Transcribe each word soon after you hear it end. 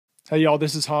Hey y'all,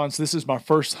 this is Hans. This is my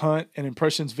first hunt and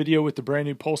impressions video with the brand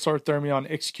new Pulsar Thermion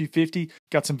XQ50.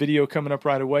 Got some video coming up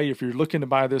right away. If you're looking to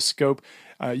buy this scope,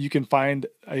 you can find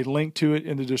a link to it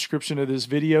in the description of this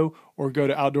video or go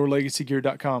to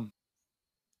outdoorlegacygear.com.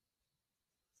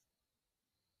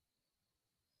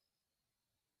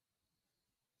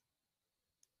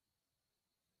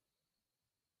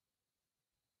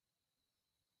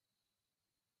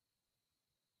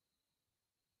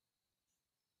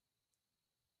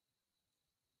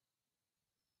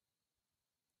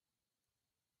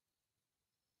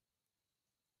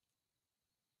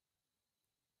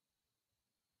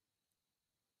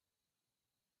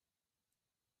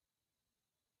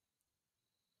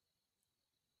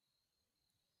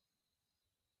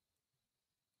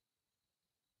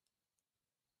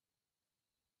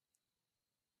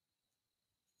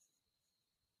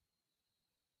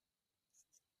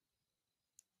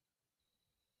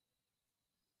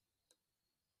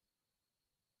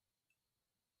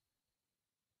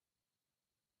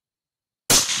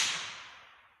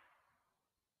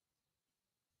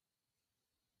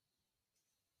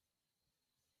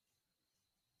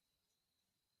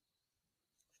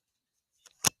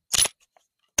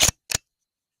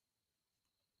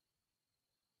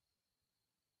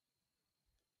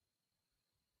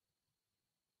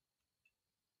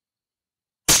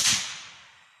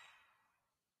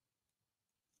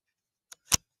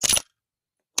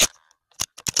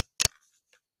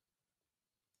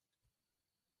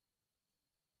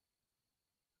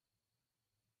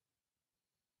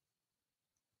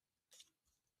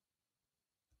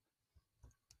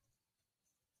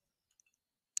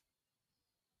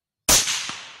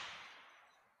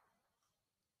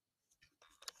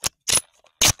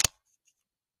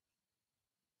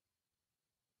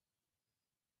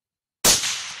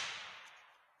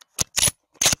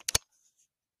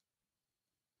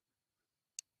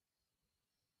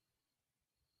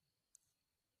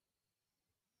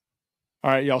 All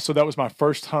right, y'all. So that was my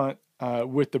first hunt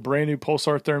with the brand new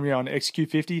Pulsar Thermion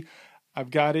XQ50.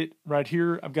 I've got it right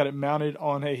here. I've got it mounted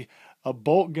on a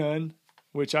bolt gun,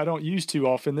 which I don't use too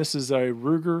often. This is a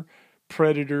Ruger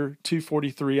Predator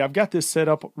 243. I've got this set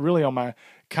up really on my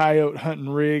Coyote hunting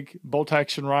rig bolt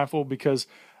action rifle because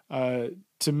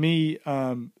to me,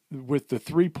 with the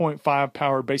 3.5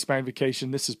 power base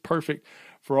magnification, this is perfect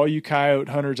for all you Coyote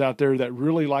hunters out there that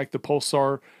really like the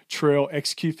Pulsar Trail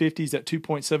XQ50s at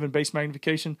 2.7 base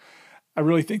magnification. I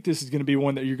really think this is going to be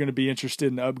one that you're going to be interested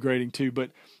in upgrading to.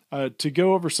 But to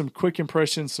go over some quick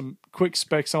impressions, some quick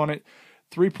specs on it,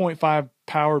 3.5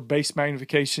 power base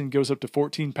magnification goes up to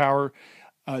 14 power.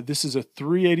 This is a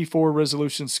 384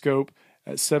 resolution scope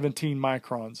at 17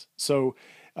 microns. So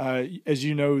as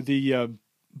you know, the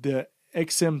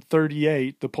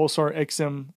XM38, the Pulsar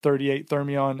XM38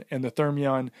 Thermion and the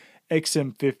Thermion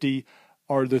XM50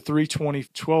 are the 320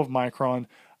 12 micron.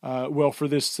 Well, for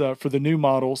this for the new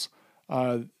models,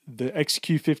 the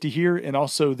XQ50 here and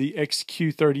also the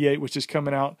XQ38, which is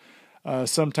coming out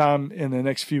sometime in the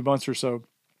next few months or so,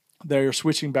 they're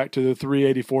switching back to the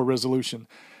 384 resolution.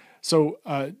 So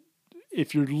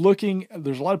if you're looking,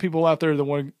 there's a lot of people out there that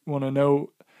want to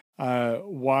know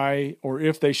why or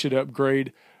if they should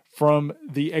upgrade from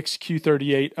the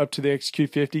XQ38 up to the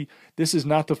XQ50. This is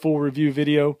not the full review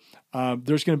video.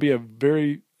 There's going to be a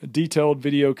very detailed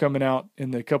video coming out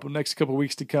in the next couple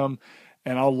weeks to come,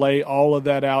 and I'll lay all of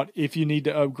that out. If you need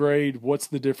to upgrade, what's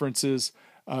the differences,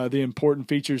 the important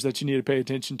features that you need to pay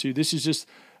attention to. This is just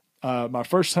my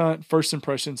first hunt, first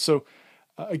impression. So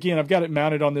again, I've got it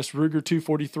mounted on this Ruger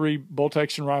 243 bolt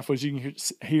action rifle, as you can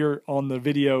hear on the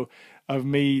video of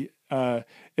me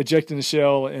ejecting the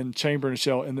shell and chambering the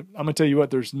shell. And I'm gonna tell you what,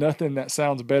 there's nothing that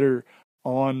sounds better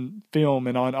on film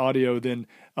and on audio than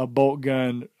a bolt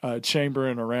gun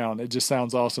chambering around. It just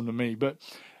sounds awesome to me. But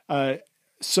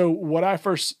so what I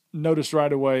first noticed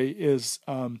right away is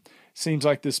seems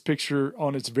like this picture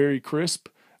on it's very crisp,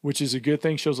 which is a good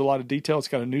thing. Shows a lot of detail. It's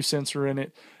got a new sensor in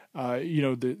it. You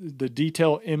know, the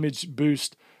detail image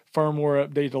boost firmware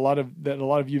update, a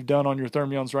lot of you've done on your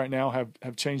Thermions right now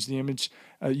have changed the image.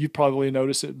 You probably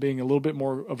notice it being a little bit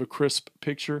more of a crisp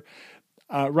picture.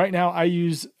 Right now I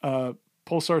use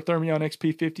Pulsar Thermion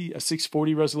XP50, a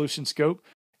 640 resolution scope.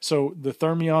 So the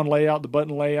Thermion layout, the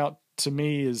button layout, to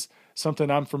me is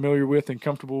something I'm familiar with and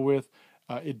comfortable with.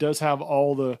 It does have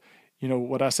all the, you know,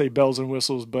 what I say bells and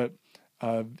whistles, but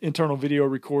internal video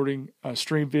recording,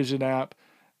 stream vision app,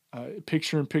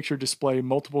 picture-in-picture display,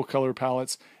 multiple color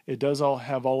palettes. It does all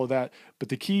have all of that. But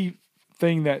the key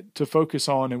thing that to focus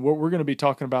on, and what we're going to be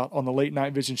talking about on the Late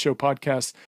Night Vision Show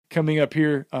podcast coming up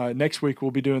here next week,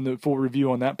 we'll be doing the full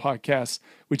review on that podcast,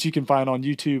 which you can find on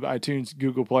YouTube, iTunes,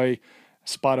 Google Play,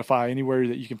 Spotify, anywhere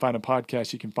that you can find a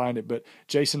podcast, you can find it. But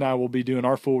Jason and I will be doing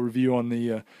our full review on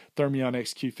the Thermion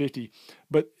XQ50.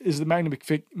 But is the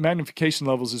magnification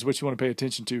levels is what you want to pay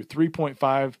attention to.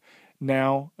 3.5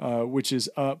 now, which is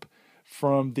up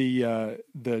from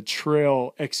the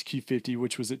Trail XQ50,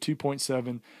 which was at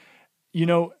 2.7. You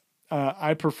know,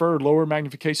 I prefer lower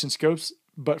magnification scopes,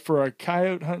 but for a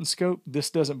coyote hunting scope, this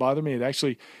doesn't bother me. It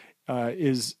actually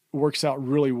works out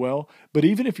really well. But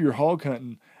even if you're hog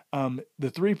hunting,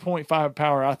 the 3.5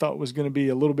 power I thought was going to be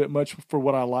a little bit much for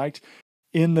what I liked.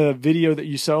 In the video that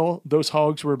you saw, those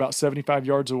hogs were about 75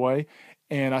 yards away,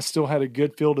 and I still had a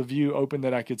good field of view open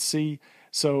that I could see.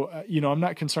 So, you know, I'm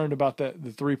not concerned about the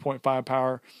 3.5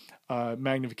 power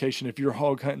magnification if you're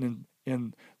hog hunting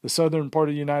in the southern part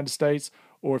of the United States,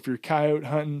 or if you're coyote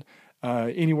hunting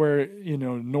anywhere, you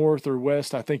know, north or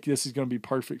west. I think this is going to be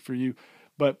perfect for you.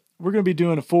 But we're going to be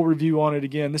doing a full review on it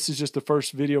again. This is just the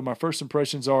first video. My first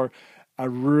impressions are I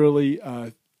really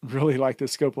like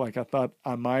this scope like I thought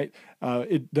I might.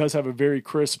 It does have a very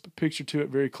crisp picture to it,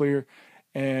 very clear.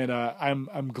 And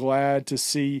I'm glad to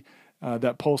see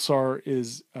that Pulsar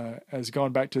has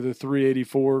gone back to the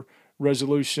 384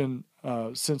 resolution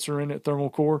sensor in it, thermal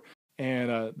core.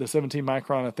 And the 17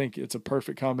 micron, I think it's a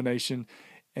perfect combination.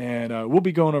 And we'll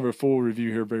be going over a full review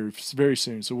here very, very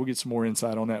soon, so we'll get some more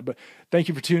insight on that. But thank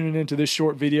you for tuning into this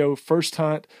short video. First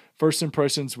hunt, first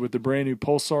impressions with the brand new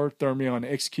Pulsar Thermion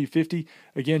XQ50.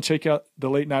 Again, check out the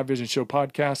Late Night Vision Show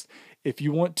podcast. If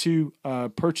you want to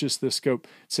purchase this scope,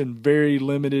 it's in very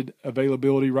limited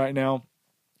availability right now.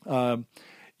 You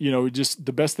know, just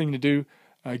the best thing to do,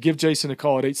 give Jason a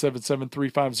call at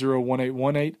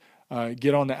 877-350-1818.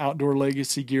 Get on the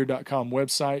OutdoorLegacyGear.com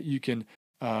website.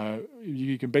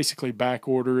 You can basically back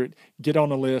order it, get on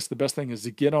the list. The best thing is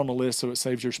to get on the list so it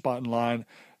saves your spot in line.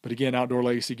 But again,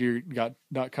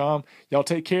 OutdoorLegacyGear.com. Y'all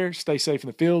take care. Stay safe in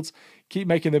the fields. Keep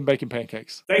making them bacon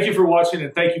pancakes. Thank you for watching,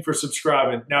 and thank you for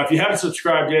subscribing. Now, if you haven't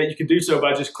subscribed yet, you can do so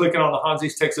by just clicking on the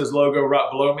HansETX logo right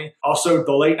below me. Also,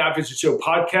 the Late Night Vision Show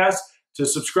podcast. To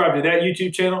subscribe to that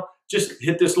YouTube channel, just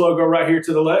hit this logo right here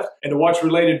to the left. And to watch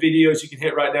related videos, you can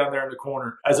hit right down there in the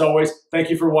corner. As always, thank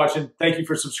you for watching. Thank you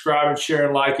for subscribing,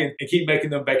 sharing, liking, and keep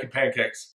making them bacon pancakes.